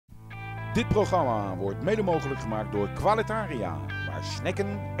Dit programma wordt mede mogelijk gemaakt door Qualitaria, waar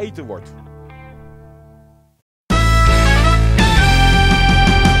snacken eten wordt.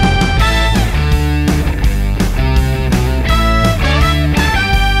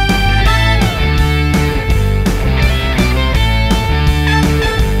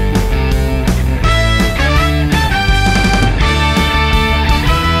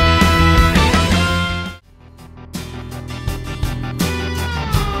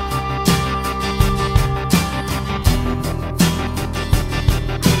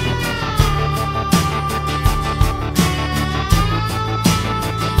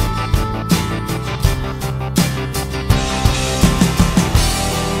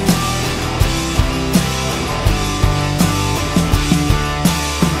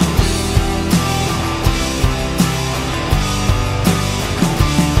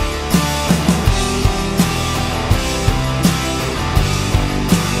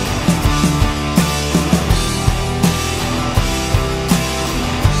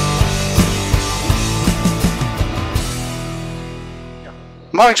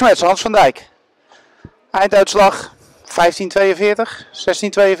 Mark Smets, Hans van Dijk. Einduitslag 15-42,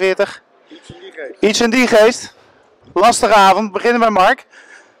 16-42. Iets in die geest. Lastige avond. We beginnen bij Mark.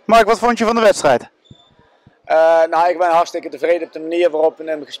 Mark, wat vond je van de wedstrijd? Nou, ik ben hartstikke tevreden op de manier waarop we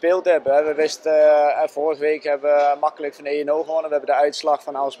hem gespeeld hebben. We wisten, vorige week hebben we makkelijk van 1-0 gewonnen. We hebben de uitslag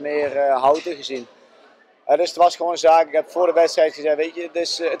van Alphadeuren Houten gezien. Dus het was gewoon zaak. Ik heb voor de wedstrijd gezegd, weet je,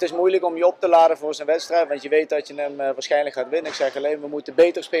 het is moeilijk om je op te laden voor zo'n wedstrijd. Want je weet dat je hem waarschijnlijk gaat winnen. Ik zeg alleen, we moeten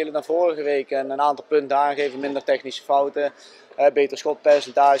beter spelen dan vorige week. En een aantal punten aangeven, minder technische fouten. Beter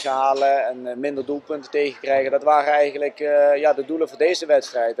schotpercentage halen en minder doelpunten tegenkrijgen. Dat waren eigenlijk de doelen voor deze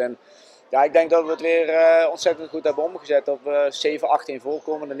wedstrijd. En ja, ik denk dat we het weer ontzettend goed hebben omgezet. Dat we 7-8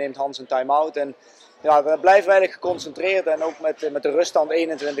 voorkomen, dan neemt Hans een time-out. En ja, we blijven eigenlijk geconcentreerd en ook met de ruststand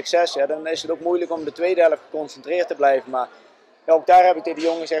 21-6. Ja, dan is het ook moeilijk om de tweede helft geconcentreerd te blijven. Maar ja, ook daar heb ik tegen de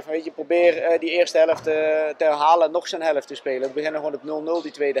jongen gezegd van, weet je, probeer die eerste helft te herhalen en nog zijn helft te spelen. We beginnen gewoon op 0-0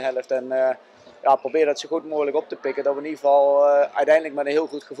 die tweede helft. En ja, probeer dat zo goed mogelijk op te pikken. Dat we in ieder geval uiteindelijk met een heel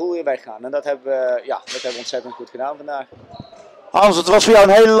goed gevoel hier weggaan. En dat hebben we ontzettend goed gedaan vandaag. Hans, het was voor jou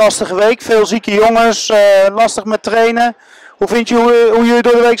een hele lastige week. Veel zieke jongens, lastig met trainen. Hoe vind je hoe jullie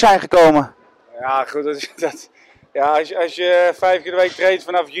door de week zijn gekomen? Ja, goed. Als je 5 keer de week traint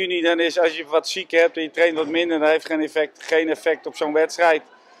vanaf juni, dan is als je wat ziek hebt en je traint wat minder, dan heeft geen effect op zo'n wedstrijd.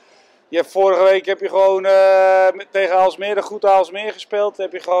 Vorige week heb je gewoon tegen Aalsmeer, goed Aalsmeer gespeeld.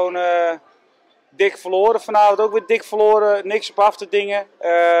 Heb je gewoon dik verloren. Vanavond ook weer dik verloren, niks op af te dingen.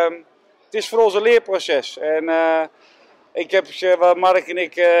 Het is voor ons een leerproces. En Mark en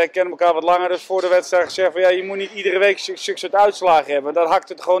ik kennen elkaar wat langer, dus voor de wedstrijd gezegd van ja, je moet niet iedere week zulke soort uitslagen hebben. Dat hakt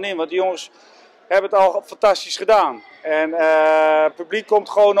het gewoon in, want die jongens hebben het al fantastisch gedaan. En het publiek komt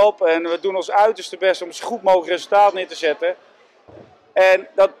gewoon op en we doen ons uiterste best om een zo goed mogelijk resultaat neer te zetten. En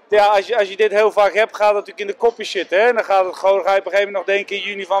als je dit heel vaak hebt, gaat het natuurlijk in de kopjes zitten. Hè? En dan ga je op een gegeven moment nog denken in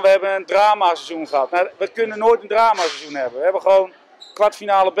juni van we hebben een dramaseizoen gehad. Nou, we kunnen nooit een dramaseizoen hebben. We hebben gewoon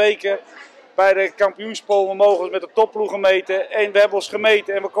kwartfinale beker. Bij de kampioenspool, we mogen ons met de topploegen meten. En we hebben ons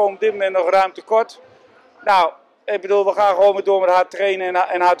gemeten en we komen op dit moment nog ruim tekort. Nou, ik bedoel, we gaan gewoon weer door met hard trainen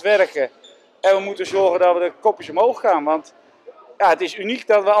en hard werken. En we moeten zorgen dat we de kopjes omhoog gaan. Want ja, het is uniek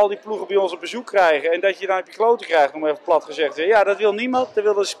dat we al die ploegen bij ons op bezoek krijgen. En dat je dan op je kloten krijgt, om even plat gezegd. Ja, dat wil niemand. Dat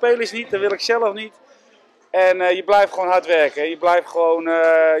willen de spelers niet. Dat wil ik zelf niet. En je blijft gewoon hard werken. Je blijft gewoon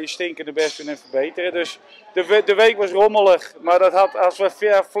je stinkende best doen en verbeteren. Dus de week was rommelig. Maar dat had, als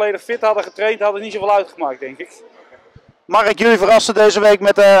we volledig fit hadden getraind, had het niet zoveel uitgemaakt, denk ik. Mark, jullie verrasten deze week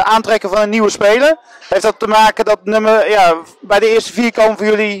met het aantrekken van een nieuwe speler. Heeft dat te maken dat nummer bij de eerste 4 komen voor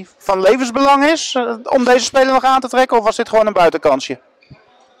jullie van levensbelang is? Om deze speler nog aan te trekken? Of was dit gewoon een buitenkansje?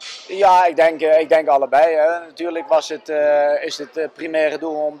 Ja, ik denk allebei. Hè. Natuurlijk is het primaire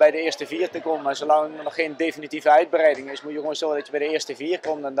doel om bij de eerste 4 te komen. Maar zolang er nog geen definitieve uitbreiding is, moet je gewoon zorgen dat je bij de eerste 4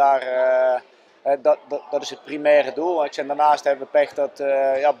 komt. En daar, dat is het primaire doel. Daarnaast hebben we pech dat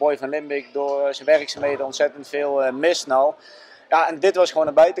Boy van Limbeek door zijn werkzaamheden ontzettend veel mist nou. Ja, en dit was gewoon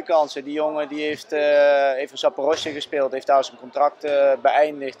een buitenkans. Die jongen die heeft een Zaporozhye gespeeld, heeft daar zijn contract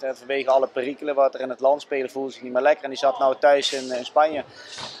beëindigd. Vanwege alle perikelen wat er in het land spelen, voelde zich niet meer lekker. En die zat nou thuis in Spanje.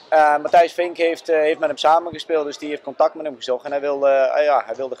 Matthijs Vink heeft met hem samengespeeld, dus die heeft contact met hem gezocht. En hij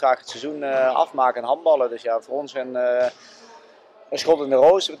wilde graag het seizoen afmaken en handballen. Dus ja, voor ons een schot in de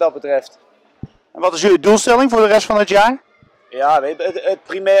roos wat dat betreft. En wat is jullie doelstelling voor de rest van het jaar? Ja, het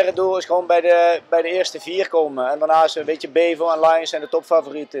primaire doel is gewoon bij de eerste 4 komen. En daarnaast, weet je, Bevo en Lions zijn de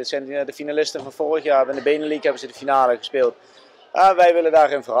topfavorieten. Het zijn de finalisten van vorig jaar. In de Benelux hebben ze de finale gespeeld. Wij willen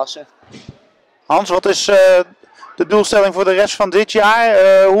daarin verrassen. Hans, wat is de doelstelling voor de rest van dit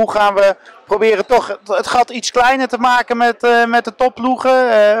jaar? Hoe gaan we proberen toch het gat iets kleiner te maken met de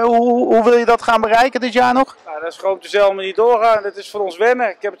topploegen? Hoe wil je dat gaan bereiken dit jaar nog? Nou, dat is gewoon op dezelfde manier doorgaan. Dat is voor ons wennen.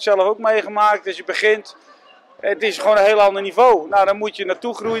 Ik heb het zelf ook meegemaakt. Als je begint, het is gewoon een heel ander niveau. Nou, dan moet je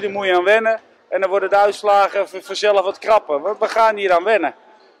naartoe groeien, dan moet je aan wennen. En dan worden de uitslagen vanzelf wat krapper. We gaan hier aan wennen.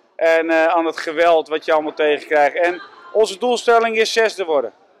 En aan het geweld wat je allemaal tegenkrijgt. En onze doelstelling is 6e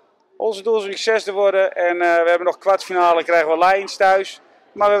worden. Onze doelstelling is 6e worden. En we hebben nog kwartfinale, krijgen we Lions thuis.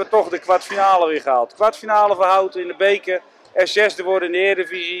 Maar we hebben toch de kwartfinale weer gehaald. Kwartfinale voor Houten in de beker. En 6e worden in de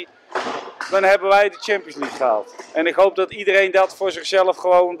Eredivisie. Dan hebben wij de Champions League gehaald. En ik hoop dat iedereen dat voor zichzelf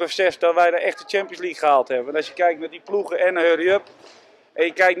gewoon beseft. Dat wij de echte Champions League gehaald hebben. En als je kijkt naar die ploegen en naar Hurry Up. En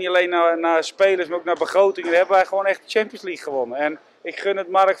je kijkt niet alleen naar spelers, maar ook naar begrotingen. Dan hebben wij gewoon echt de Champions League gewonnen. En ik gun het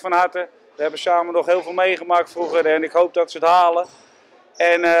Mark van harte. We hebben samen nog heel veel meegemaakt vroeger. En ik hoop dat ze het halen.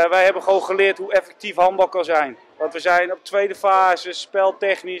 En wij hebben gewoon geleerd hoe effectief handbal kan zijn. Want we zijn op tweede fase,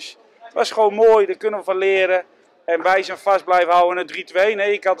 speltechnisch. Het was gewoon mooi, daar kunnen we van leren. En wij zijn vast blijven houden naar 3-2.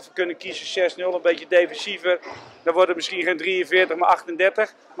 Nee, ik had ervoor kunnen kiezen 6-0, een beetje defensiever. Dan wordt het misschien geen 43, maar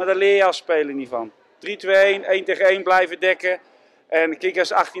 38. Maar daar leer je als speler niet van. 3-2-1, 1 tegen 1 blijven dekken. En kijk,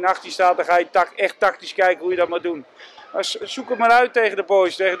 als 18-18 staat, dan ga je echt tactisch kijken hoe je dat moet doen. Maar zoek het maar uit tegen de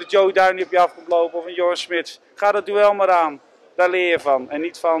boys, tegen de Joey Duin die op je af komt lopen of een Joris Smits. Ga dat duel maar aan. Daar leer je van. En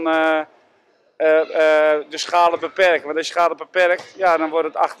niet van de schalen beperken. Want als je schalen beperkt, ja, dan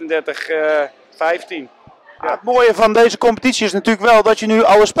wordt het 38-15. Ja, het mooie van deze competitie is natuurlijk wel dat je nu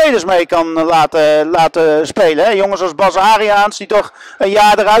oude spelers mee kan laten spelen. Hè? Jongens als Bas Ariaans, die toch een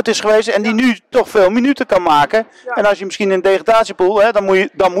jaar eruit is geweest en die nu toch veel minuten kan maken. Ja. En als je misschien in een degradatiepool, hè,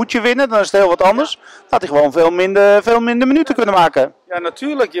 dan moet je winnen, dan is het heel wat anders. Dat hij gewoon veel minder minuten kunnen maken. Ja,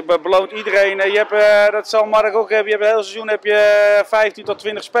 natuurlijk. Je beloont iedereen. Je hebt, dat zal Mark ook hebben. Je hebt het hele seizoen heb je 15 tot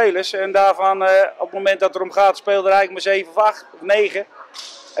 20 spelers. En daarvan, op het moment dat het erom gaat, speelde er eigenlijk maar 7 of 8 of 9.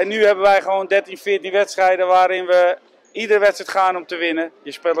 En nu hebben wij gewoon 13, 14 wedstrijden waarin we iedere wedstrijd gaan om te winnen.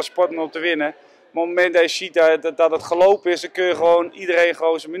 Je speelt als sportman om te winnen. Maar op het moment dat je ziet dat het gelopen is, dan kun je gewoon iedereen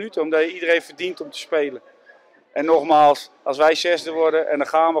gewoon zijn minuten. Omdat je iedereen verdient om te spelen. En nogmaals, als wij 6e worden en dan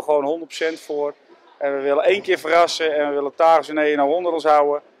gaan we gewoon 100% voor. En we willen 1 keer verrassen en we willen Tagus en ENO onder ons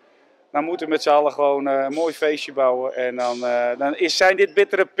houden. Dan moeten we met z'n allen gewoon een mooi feestje bouwen. En dan zijn dit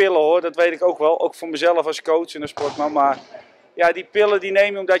bittere pillen hoor, dat weet ik ook wel. Ook voor mezelf als coach en als sportman. Maar ja, die pillen die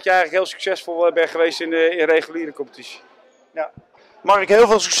neem je omdat je eigenlijk heel succesvol bent geweest in de reguliere competitie. Ja. Mark, heel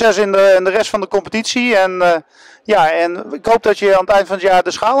veel succes in de rest van de competitie. En ik hoop dat je aan het eind van het jaar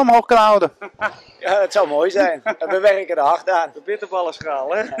de schaal omhoog kan houden. Ja, het zou mooi zijn. We werken er hard aan. De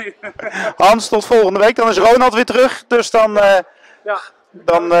bitterballenschaal, hè? Hans, tot volgende week. Dan is Ronald weer terug. Dus dan...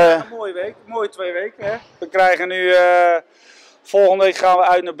 een mooie week. Mooie 2 weken, hè? We krijgen nu... volgende week gaan we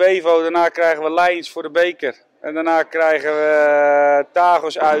uit naar Bevo. Daarna krijgen we Lions voor de beker. En daarna krijgen we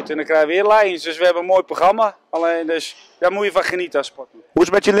Tagos uit en dan krijgen we weer Lions. Dus we hebben een mooi programma. Alleen dus daar moet je van genieten als sportman. Hoe is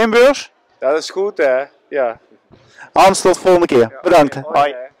het met je Limburgs? Ja, dat is goed hè. Ja. Hans, tot de volgende keer. Ja, bedankt.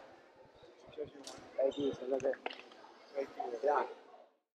 Hoi. Ja.